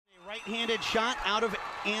Right-handed shot out of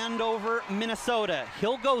Andover, Minnesota.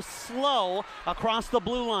 He'll go slow across the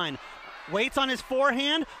blue line. Waits on his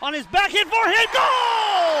forehand, on his backhand forehand, goal!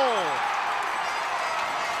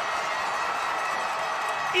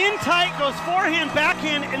 In tight goes forehand,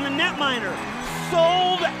 backhand, and the netminder.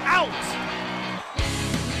 Sold out.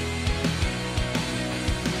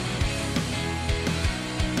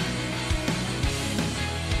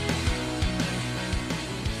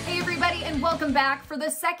 And welcome back for the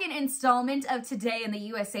second installment of Today in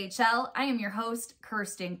the USHL. I am your host,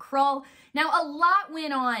 Kirsten Krull. Now, a lot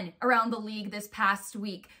went on around the league this past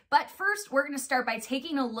week, but first we're going to start by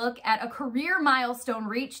taking a look at a career milestone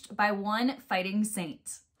reached by one Fighting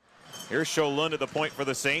Saint. Here's Sholund at the point for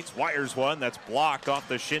the Saints. Wires one that's blocked off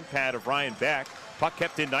the shin pad of Ryan Beck. Puck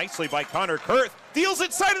kept in nicely by Connor Kurth. Deals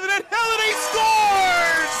inside of the net. Halliday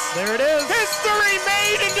scores! There it is. History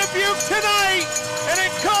made in Dubuque tonight. And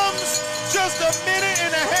it comes just a minute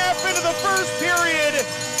and a half into the first period.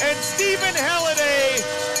 And Stephen Halliday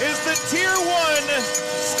is the Tier 1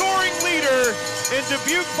 scoring leader in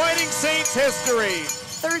Dubuque Fighting Saints history.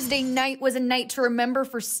 Thursday night was a night to remember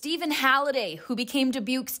for Stephen Halliday, who became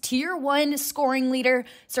Dubuque's Tier 1 scoring leader,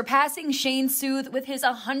 surpassing Shane Sooth with his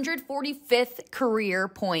 145th career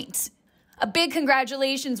point. A big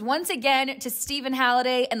congratulations once again to Stephen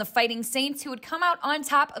Halliday and the Fighting Saints, who would come out on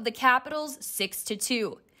top of the Capitals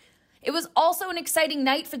 6-2. It was also an exciting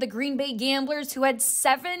night for the Green Bay Gamblers, who had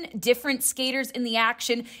 7 different skaters in the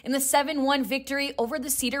action in the 7-1 victory over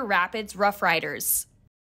the Cedar Rapids Rough Riders.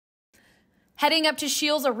 Heading up to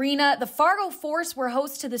Shields Arena, the Fargo Force were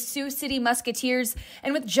hosts to the Sioux City Musketeers,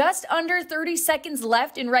 and with just under 30 seconds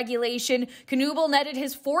left in regulation, Knuble netted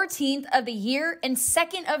his 14th of the year and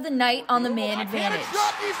 2nd of the night on the man advantage.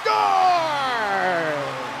 Shot, he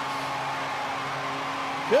scores!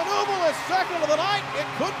 Knuble is 2nd of the night. It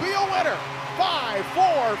could be a winner.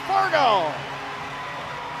 5-4 Fargo.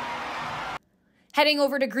 Heading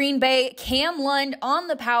over to Green Bay, Cam Lund on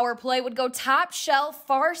the power play would go top shelf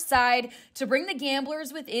far side to bring the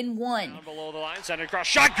Gamblers within 1. Down below the line, send it across,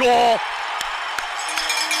 shot, goal!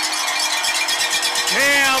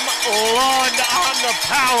 Cam Lund on the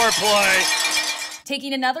power play.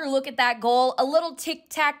 Taking another look at that goal, a little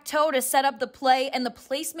tic-tac-toe to set up the play, and the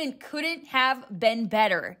placement couldn't have been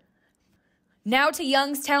better. Now to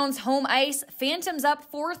Youngstown's home ice. Phantoms up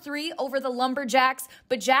 4-3 over the Lumberjacks,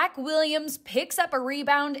 but Jack Williams picks up a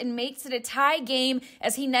rebound and makes it a tie game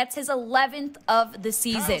as he nets his 11th of the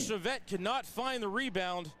season. Kyle Chavette could not find the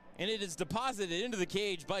rebound, and it is deposited into the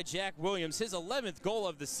cage by Jack Williams, his 11th goal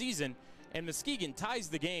of the season, and Muskegon ties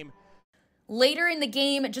the game. Later in the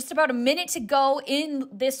game, just about a minute to go in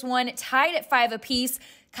this one, tied at 5 apiece.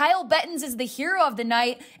 Kyle Bettens is the hero of the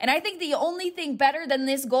night, and I think the only thing better than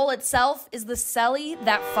this goal itself is the celly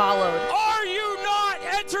that followed. Are you not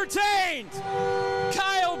entertained?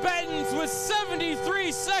 Kyle Bettens with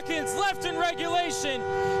 73 seconds left in regulation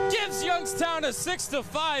gives Youngstown a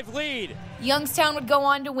 6-5 lead. Youngstown would go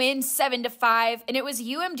on to win 7-5, and it was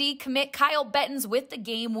UMD commit Kyle Bettens with the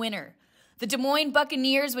game winner. The Des Moines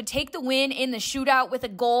Buccaneers would take the win in the shootout with a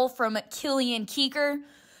goal from Killian Keeker.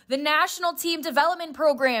 The National Team Development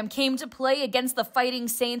Program came to play against the Fighting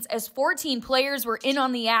Saints as 14 players were in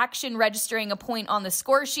on the action, registering a point on the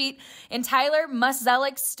score sheet, and Tyler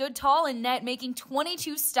Muszelik stood tall in net, making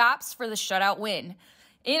 22 stops for the shutout win.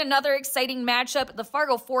 In another exciting matchup, the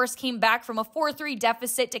Fargo Force came back from a 4-3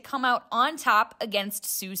 deficit to come out on top against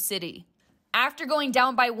Sioux City. After going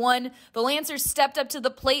down by 1, the Lancers stepped up to the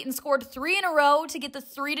plate and scored 3 in a row to get the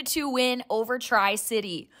 3-2 win over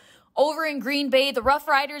Tri-City. Over in Green Bay, the Rough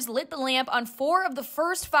Riders lit the lamp on 4 of the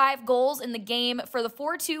first 5 goals in the game for the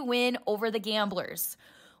 4-2 win over the Gamblers.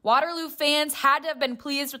 Waterloo fans had to have been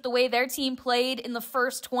pleased with the way their team played in the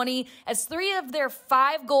first 20, as 3 of their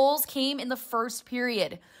 5 goals came in the first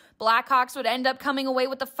period. Blackhawks would end up coming away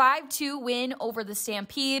with a 5-2 win over the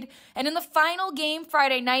Stampede. And in the final game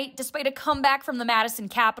Friday night, despite a comeback from the Madison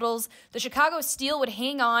Capitals, the Chicago Steel would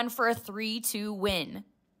hang on for a 3-2 win.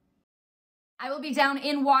 I will be down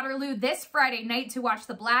in Waterloo this Friday night to watch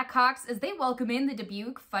the Blackhawks as they welcome in the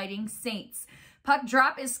Dubuque Fighting Saints. Puck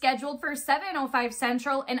drop is scheduled for 7:05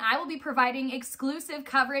 Central, and I will be providing exclusive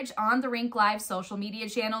coverage on the Rink Live social media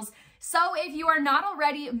channels. So if you are not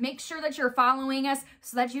already, make sure that you're following us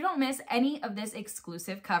so that you don't miss any of this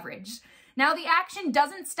exclusive coverage. Now, the action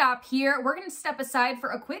doesn't stop here. We're going to step aside for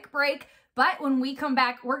a quick break, but when we come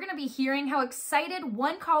back, we're going to be hearing how excited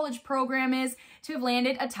one college program is to have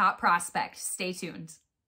landed a top prospect. Stay tuned.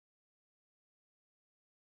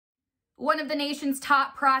 One of the nation's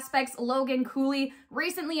top prospects, Logan Cooley,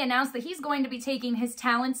 recently announced that he's going to be taking his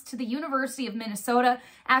talents to the University of Minnesota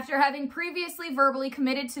after having previously verbally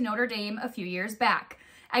committed to Notre Dame a few years back.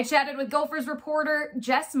 I chatted with Gophers reporter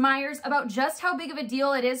Jess Myers about just how big of a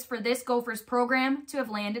deal it is for this Gophers program to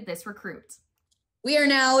have landed this recruit. We are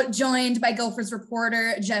now joined by Gophers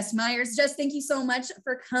reporter Jess Myers. Jess, thank you so much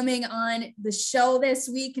for coming on the show this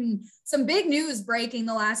week, and some big news breaking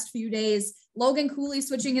the last few days. Logan Cooley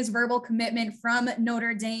switching his verbal commitment from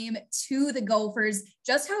Notre Dame to the Gophers.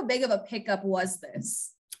 Just how big of a pickup was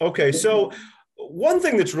this? Okay, so one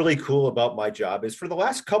thing that's really cool about my job is for the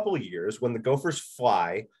last couple of years when the Gophers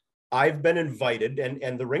fly, I've been invited,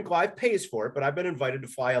 and the Rink Live pays for it, but I've been invited to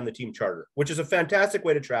fly on the team charter, which is a fantastic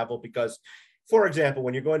way to travel because, for example,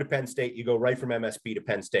 when you're going to Penn State, you go right from MSP to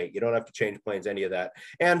Penn State. You don't have to change planes, any of that.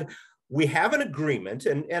 And we have an agreement,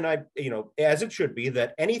 and I, as it should be,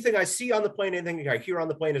 that anything I see on the plane, anything I hear on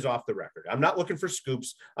the plane is off the record. I'm not looking for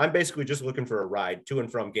scoops. I'm basically just looking for a ride to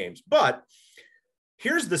and from games. But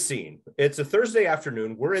here's the scene. It's a Thursday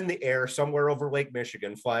afternoon. We're in the air somewhere over Lake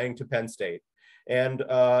Michigan flying to Penn State. And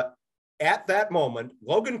at that moment,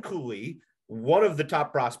 Logan Cooley, one of the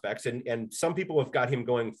top prospects, and some people have got him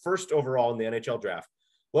going first overall in the NHL draft.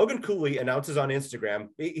 Logan Cooley announces on Instagram,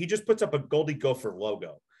 he just puts up a Goldie Gopher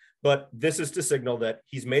logo. But this is to signal that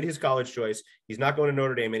he's made his college choice. He's not going to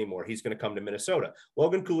Notre Dame anymore. He's going to come to Minnesota.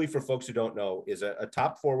 Logan Cooley, for folks who don't know, is a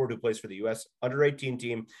top forward who plays for the U.S. under-18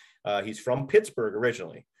 team. He's from Pittsburgh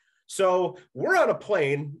originally. So we're on a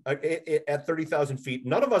plane at 30,000 feet.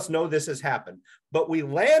 None of us know this has happened, but we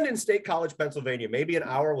land in State College, Pennsylvania, maybe an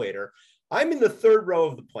hour later. I'm in the third row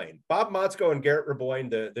of the plane. Bob Motzko and Garrett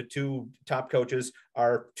Raboyne, the two top coaches,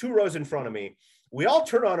 are 2 rows in front of me. We all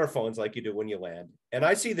turn on our phones like you do when you land. And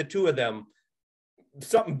I see the two of them,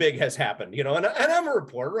 something big has happened, and I'm a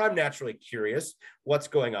reporter. I'm naturally curious what's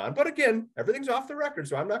going on. But again, everything's off the record,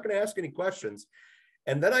 so I'm not going to ask any questions.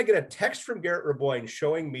 And then I get a text from Garrett Raboyne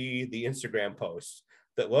showing me the Instagram post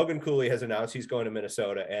that Logan Cooley has announced he's going to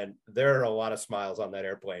Minnesota. And there are a lot of smiles on that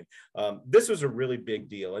airplane. This was a really big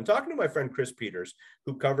deal. And talking to my friend Chris Peters,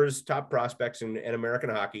 who covers top prospects in American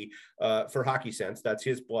hockey for Hockey Sense, that's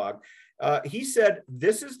his blog. He said,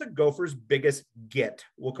 this is the Gophers' biggest get,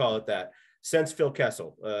 we'll call it that, since Phil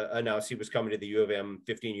Kessel announced he was coming to the U of M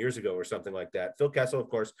 15 years ago or something like that. Phil Kessel, of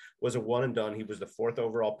course, was a one and done. He was the 4th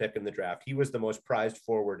overall pick in the draft. He was the most prized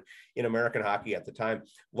forward in American hockey at the time.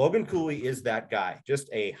 Logan Cooley is that guy, just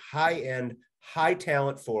a high-end,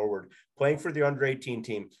 high-talent forward playing for the under-18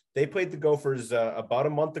 team. They played the Gophers about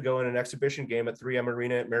a month ago in an exhibition game at 3M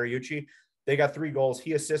Arena at Mariucci. They got 3 goals.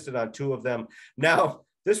 He assisted on 2 of them. Now,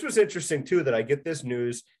 this was interesting, too, that I get this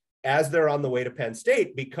news as they're on the way to Penn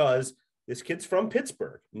State because this kid's from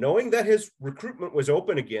Pittsburgh. Knowing that his recruitment was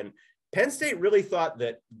open again, Penn State really thought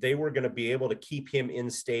that they were going to be able to keep him in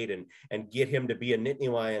state and get him to be a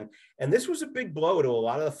Nittany Lion. And this was a big blow to a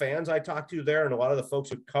lot of the fans I talked to there and a lot of the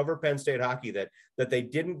folks who cover Penn State hockey that they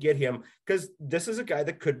didn't get him because this is a guy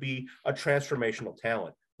that could be a transformational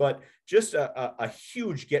talent. But just a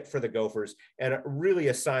huge get for the Gophers and really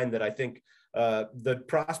a sign that I think the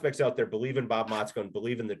prospects out there believe in Bob Motzko and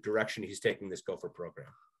believe in the direction he's taking this Gopher program.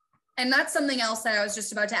 And that's something else that I was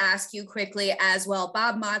just about to ask you quickly as well.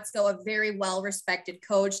 Bob Motzko, a very well-respected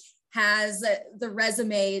coach, has the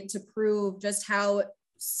resume to prove just how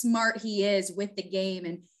smart he is with the game.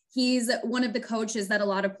 And he's one of the coaches that a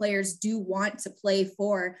lot of players do want to play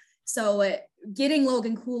for. So getting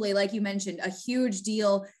Logan Cooley, like you mentioned, a huge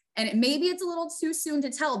deal. And maybe it's a little too soon to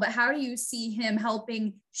tell, but how do you see him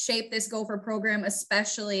helping shape this Gopher program,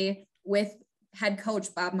 especially with head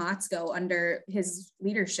coach Bob Motzko under his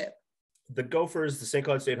leadership? The Gophers, the St.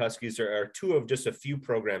 Cloud State Huskies are 2 of just a few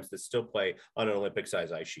programs that still play on an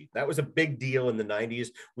Olympic-size ice sheet. That was a big deal in the 90s.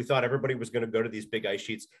 We thought everybody was going to go to these big ice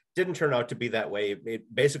sheets. Didn't turn out to be that way. It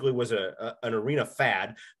basically was an arena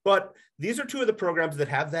fad. But these are 2 of the programs that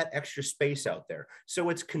have that extra space out there. So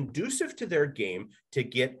it's conducive to their game to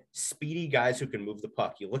get speedy guys who can move the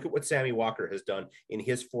puck. You look at what Sammy Walker has done in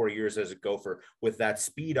his 4 years as a Gopher with that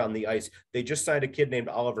speed on the ice. They just signed a kid named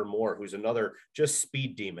Oliver Moore, who's another just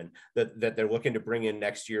speed demon that they're looking to bring in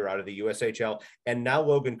next year out of the USHL. And now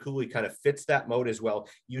Logan Cooley kind of fits that mode as well.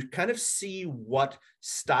 You kind of see what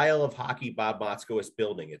style of hockey Bob Motzko is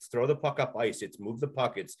building. It's throw the puck up ice. It's move the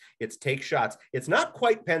puck. It's take shots. It's not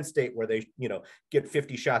quite Penn State where they, get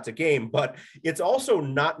 50 shots a game, but it's also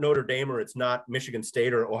not Notre Dame or it's not Michigan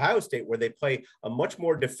State or Ohio State where they play a much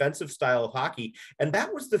more defensive style of hockey. And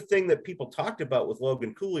that was the thing that people talked about with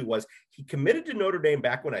Logan Cooley was He committed to Notre Dame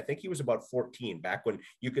back when I think he was about 14, back when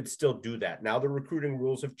you could still do that. Now the recruiting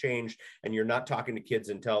rules have changed, and you're not talking to kids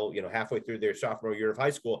until, halfway through their sophomore year of high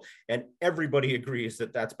school. And everybody agrees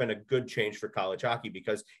that that's been a good change for college hockey,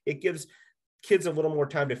 because it gives kids a little more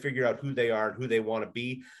time to figure out who they are and who they want to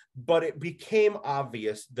be. But it became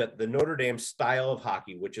obvious that the Notre Dame style of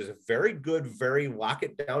hockey, which is a very good, very lock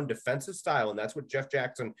it down defensive style, and that's what Jeff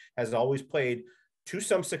Jackson has always played to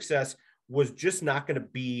some success, was just not going to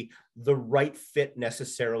be the right fit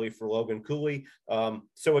necessarily for Logan Cooley.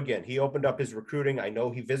 So again, he opened up his recruiting. I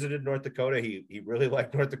know he visited North Dakota. He really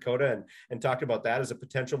liked North Dakota and talked about that as a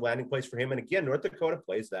potential landing place for him. And again, North Dakota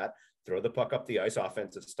plays that throw the puck up the ice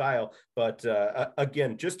offensive style. But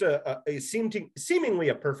again, just seemingly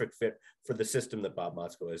a perfect fit for the system that Bob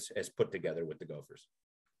Motzko has put together with the Gophers.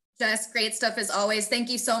 Jess, great stuff as always. Thank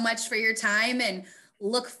you so much for your time, and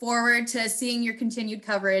look forward to seeing your continued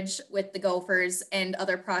coverage with the Gophers and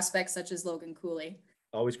other prospects such as Logan Cooley.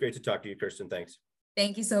 Always great to talk to you, Kirsten. Thanks.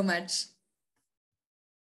 Thank you so much.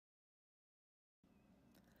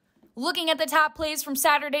 Looking at the top plays from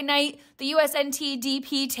Saturday night, the USNT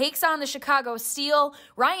DP takes on the Chicago Steel.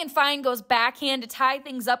 Ryan Fine goes backhand to tie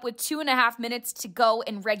things up with 2.5 minutes to go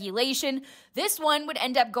in regulation. This one would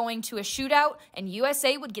end up going to a shootout, and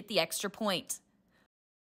USA would get the extra point.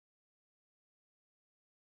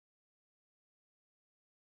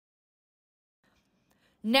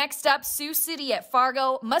 Next up, Sioux City at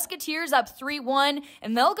Fargo. Musketeers up 3-1,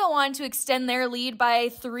 and they'll go on to extend their lead by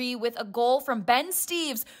 3 with a goal from Ben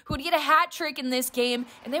Steeves, who would get a hat trick in this game,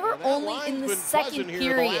 and they were only in the second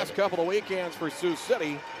period. The last couple of weekends for Sioux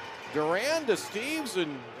City. Duran to Steeves,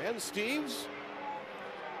 and Steeves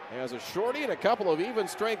has a shorty and a couple of even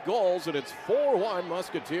strength goals, and it's 4-1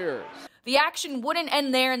 Musketeers. The action wouldn't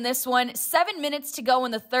end there in this one. 7 minutes to go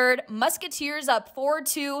in the third. Musketeers up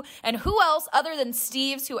 4-2. And who else other than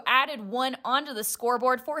Steeves, who added 1 onto the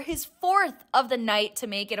scoreboard for his 4th of the night to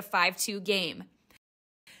make it a 5-2 game.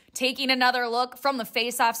 Taking another look from the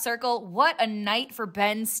face-off circle, what a night for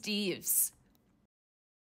Ben Steeves.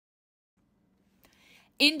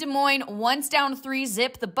 In Des Moines, once down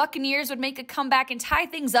 3-0, the Buccaneers would make a comeback and tie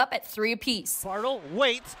things up at 3 apiece. Bartle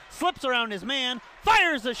waits, slips around his man,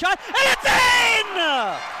 fires the shot, and it's in!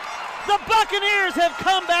 The Buccaneers have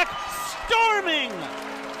come back storming.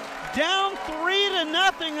 Down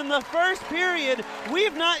 3-0 in the first period.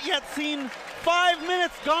 We've not yet seen 5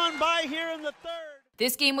 minutes gone by here in the third.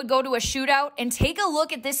 This game would go to a shootout, and take a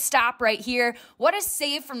look at this stop right here. What a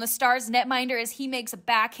save from the Stars netminder as he makes a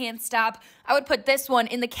backhand stop. I would put this one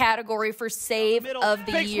in the category for save of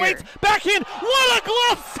the year. Waits, backhand, what a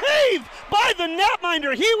glove save by the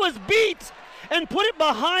netminder. He was beat and put it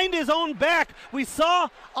behind his own back. We saw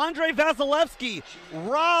Andrei Vasilevsky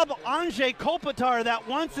rob Anze Kopitar that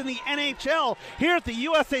once in the NHL. Here at the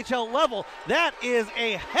USHL level, that is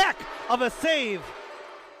a heck of a save.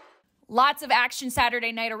 Lots of action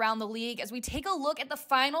Saturday night around the league as we take a look at the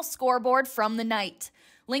final scoreboard from the night.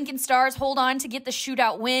 Lincoln Stars hold on to get the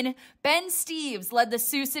shootout win. Ben Steeves led the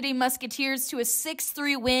Sioux City Musketeers to a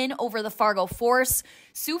 6-3 win over the Fargo Force.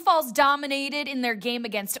 Sioux Falls dominated in their game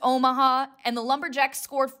against Omaha, and the Lumberjacks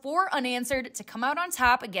scored 4 unanswered to come out on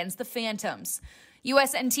top against the Phantoms.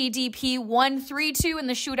 USNT DP won 3-2 in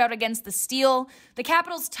the shootout against the Steel. The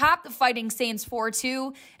Capitals topped the Fighting Saints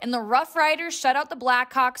 4-2, and the Rough Riders shut out the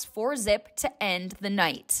Blackhawks 4-0 to end the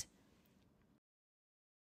night.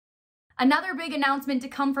 Another big announcement to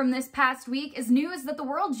come from this past week is news that the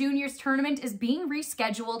World Juniors Tournament is being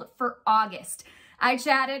rescheduled for August. I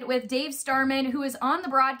chatted with Dave Starman, who is on the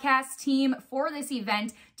broadcast team for this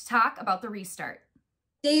event, to talk about the restart.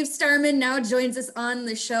 Dave Starman now joins us on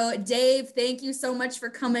the show. Dave, thank you so much for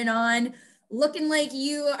coming on. Looking like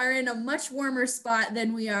you are in a much warmer spot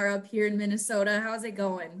than we are up here in Minnesota. How's it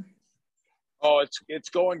going? Oh, it's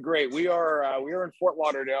going great. We are in Fort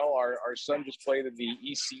Lauderdale. Our son just played in the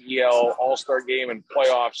ECEL All-Star game and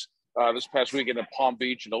playoffs this past weekend in Palm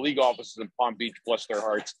Beach, and the league offices in Palm Beach, bless their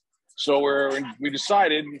hearts. So we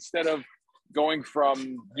decided, instead of going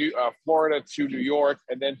from Florida to New York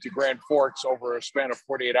and then to Grand Forks over a span of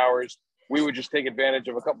 48 hours, we would just take advantage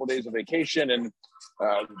of a couple of days of vacation, and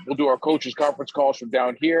we'll do our coaches conference calls from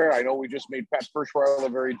down here. I know we just made Pat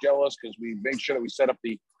Ferschweiler very jealous because we made sure that we set up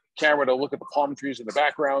the camera to look at the palm trees in the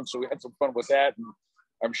background. So we had some fun with that. And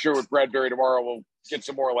I'm sure with Bradbury tomorrow, we'll get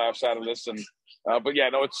some more laughs out of this. And but yeah,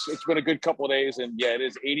 no, it's been a good couple of days, and yeah, it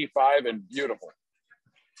is 85 and beautiful.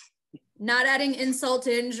 Not adding insult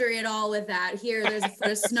to injury at all with that. Here, there's a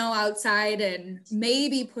foot of snow outside and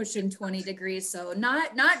maybe pushing 20 degrees. So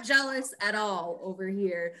not jealous at all over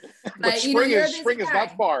here. But spring is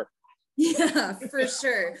not far. Yeah, for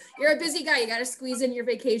sure. You're a busy guy. You got to squeeze in your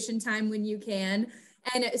vacation time when you can.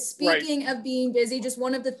 And speaking of being busy, just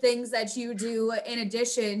one of the things that you do in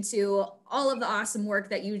addition to all of the awesome work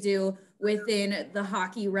that you do within the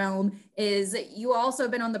hockey realm is you also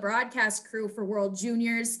have been on the broadcast crew for World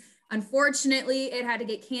Juniors. Unfortunately, it had to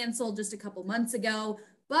get canceled just a couple months ago.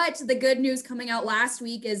 But the good news coming out last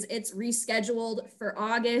week is it's rescheduled for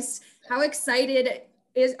August. How excited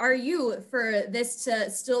are you for this to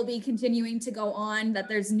still be continuing to go on, that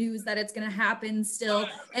there's news that it's going to happen still,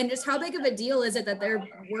 and just how big of a deal is it that they're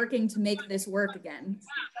working to make this work again?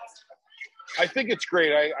 I think it's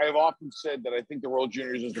great. I have often said that I think the World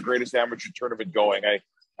Juniors is the greatest amateur tournament going.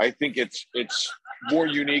 I think it's more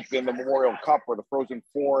unique than the Memorial Cup or the Frozen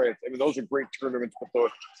Four. I mean, those are great tournaments,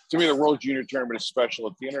 but to me, the World Junior Tournament is special.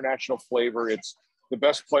 It's the international flavor. It's the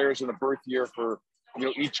best players in the birth year for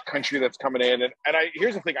each country that's coming in. And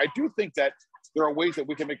here's the thing. I do think that there are ways that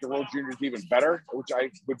we can make the World Juniors even better, which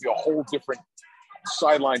would be a whole different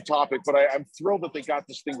sideline topic. But I'm thrilled that they got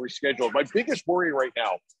this thing rescheduled. My biggest worry right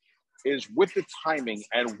now is with the timing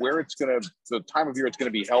and where the time of year it's going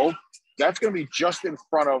to be held. That's going to be just in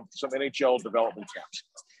front of some NHL development camps.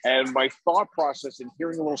 And my thought process in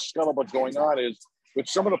hearing a little scuttlebutt going on is with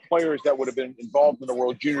some of the players that would have been involved in the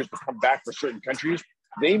World Juniors to come back for certain countries,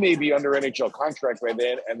 they may be under NHL contract by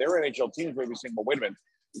then, and their NHL teams may be saying, well, wait a minute,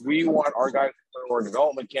 we want our guys to come to our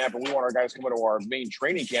development camp, and we want our guys to come to our main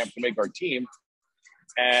training camp to make our team,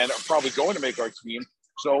 and are probably going to make our team.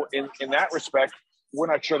 So in that respect, we're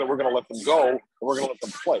not sure that we're going to let them go, or we're going to let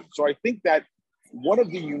them play. So I think that one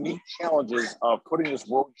of the unique challenges of putting this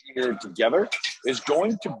World Junior together is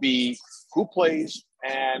going to be who plays,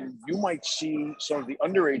 and you might see some of the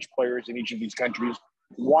underage players in each of these countries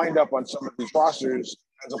wind up on some of these rosters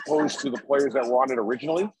as opposed to the players that were on it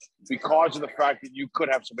originally because of the fact that you could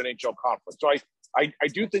have some NHL conflict. So I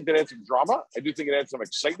do think that adds some drama. I do think it adds some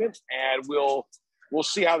excitement, and we'll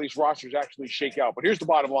see how these rosters actually shake out. But here's the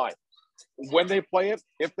bottom line. When they play it,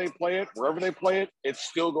 if they play it, wherever they play it, it's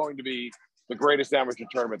still going to be the greatest amateur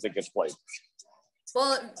tournament that gets played.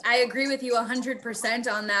 Well, I agree with you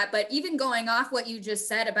 100% on that. But even going off what you just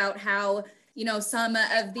said about how, some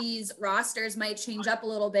of these rosters might change up a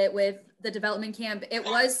little bit with the development camp, it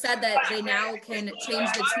was said that they now can change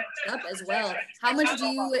the teams up as well. How much do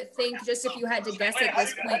you think, just if you had to guess at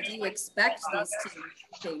this point, do you expect these teams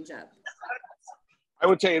to change up? I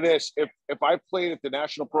would tell you this, if I played at the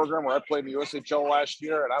national program where I played in the USHL last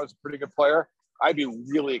year and I was a pretty good player, I'd be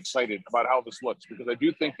really excited about how this looks, because I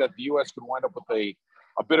do think that the U.S. could wind up with a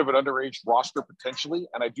bit of an underage roster potentially,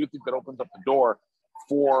 and I do think that opens up the door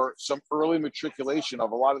for some early matriculation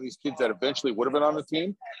of a lot of these kids that eventually would have been on the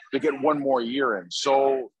team to get one more year in.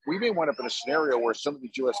 So we may wind up in a scenario where some of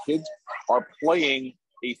these U.S. kids are playing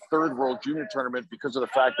a third World Junior tournament because of the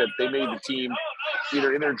fact that they made the team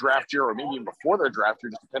either in their draft year or maybe even before their draft year,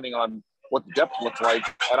 just depending on what the depth looks like.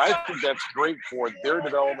 And I think that's great for their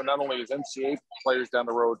development, not only as NCAA players down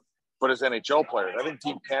the road, but as NHL players. I think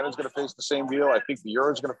Team Canada's going to face the same deal. I think the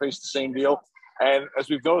Euro's going to face the same deal. And as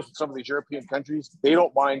we've noticed in some of these European countries, they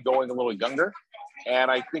don't mind going a little younger. And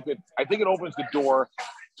I think it opens the door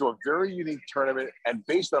to a very unique tournament. And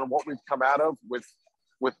based on what we've come out of with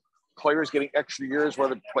players getting extra years,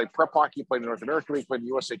 whether they play prep hockey, play in North America, play in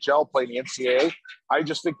the USHL, play in the NCAA, I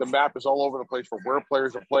just think the map is all over the place for where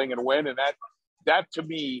players are playing and when. And that to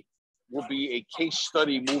me will be a case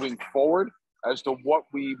study moving forward as to what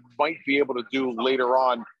we might be able to do later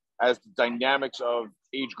on as the dynamics of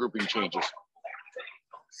age grouping changes.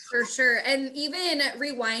 For sure. And even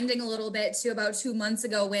rewinding a little bit to about 2 months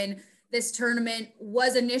ago when this tournament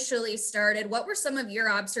was initially started, what were some of your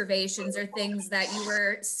observations or things that you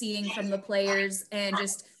were seeing from the players and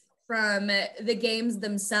just from the games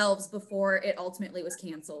themselves before it ultimately was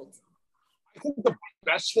canceled? I think the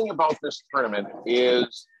best thing about this tournament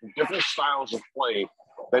is the different styles of play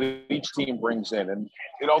that each team brings in. And,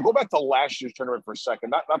 I'll go back to last year's tournament for a second,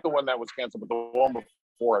 not the one that was canceled, but the one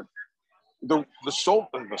before it. The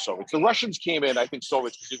Soviets, the Russians came in, I think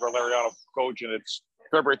Soviets, because Igor Larionov coach, and it's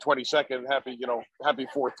February 22nd, happy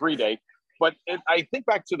 4-3 day. But I think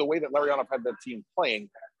back to the way that Larionov had that team playing,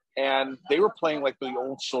 and they were playing like the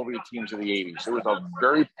old Soviet teams of the 80s. There was a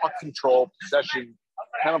very puck control, possession,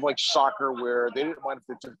 kind of like soccer, where they didn't mind if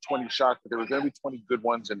they took 20 shots, but there were going to be 20 good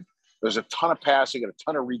ones. And there's a ton of passing and a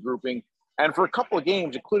ton of regrouping. And for a couple of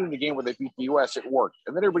games, including the game where they beat the U.S., it worked.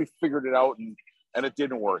 And then everybody figured it out, and it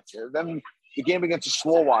didn't work. And then the game against the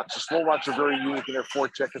Slovaks are very unique in their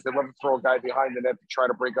forecheck because they love to throw a guy behind the net to try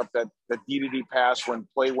to break up that D-to-D pass when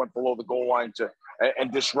play went below the goal line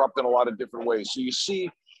and disrupt in a lot of different ways. So you see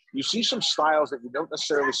you see some styles that you don't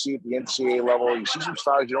necessarily see at the NCAA level. You see some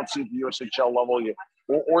styles you don't see at the USHL level,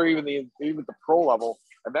 or even the pro level.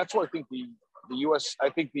 And that's why I think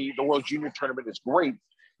the World Junior Tournament is great,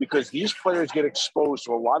 because these players get exposed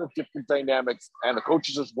to a lot of different dynamics, and the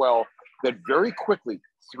coaches as well, that very quickly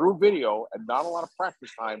through video and not a lot of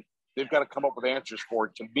practice time, they've got to come up with answers for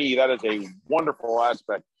it. To me, that is a wonderful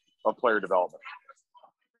aspect of player development.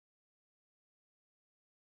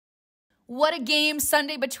 What a game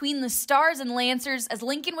Sunday between the Stars and Lancers, as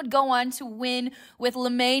Lincoln would go on to win, with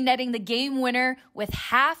LeMay netting the game winner with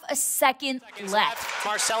half a second left.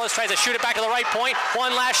 Marcellus tries to shoot it back to the right point.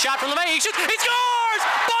 One last shot from LeMay. He shoots. He scores!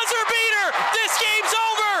 Buzzer beater! This game's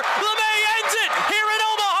over! LeMay ends it here in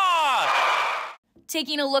Omaha!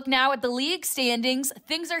 Taking a look now at the league standings,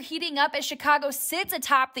 things are heating up as Chicago sits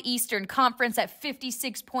atop the Eastern Conference at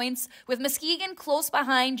 56 points, with Muskegon close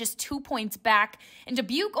behind, just 2 points back, and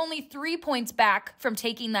Dubuque only 3 points back from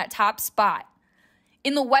taking that top spot.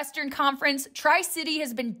 In the Western Conference, Tri-City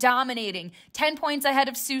has been dominating, 10 points ahead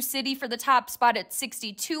of Sioux City for the top spot at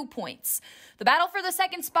 62 points. The battle for the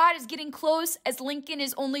second spot is getting close, as Lincoln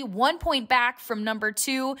is only 1 point back from number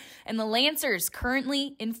 2, and the Lancers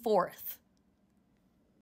currently in 4th.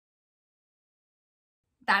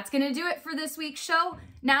 That's going to do it for this week's show.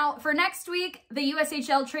 Now, for next week, the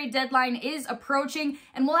USHL trade deadline is approaching,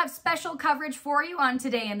 and we'll have special coverage for you on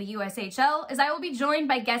Today in the USHL, as I will be joined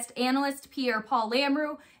by guest analyst Pierre-Paul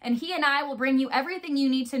Lamroux, and he and I will bring you everything you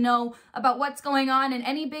need to know about what's going on and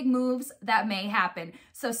any big moves that may happen.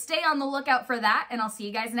 So stay on the lookout for that, and I'll see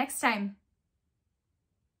you guys next time.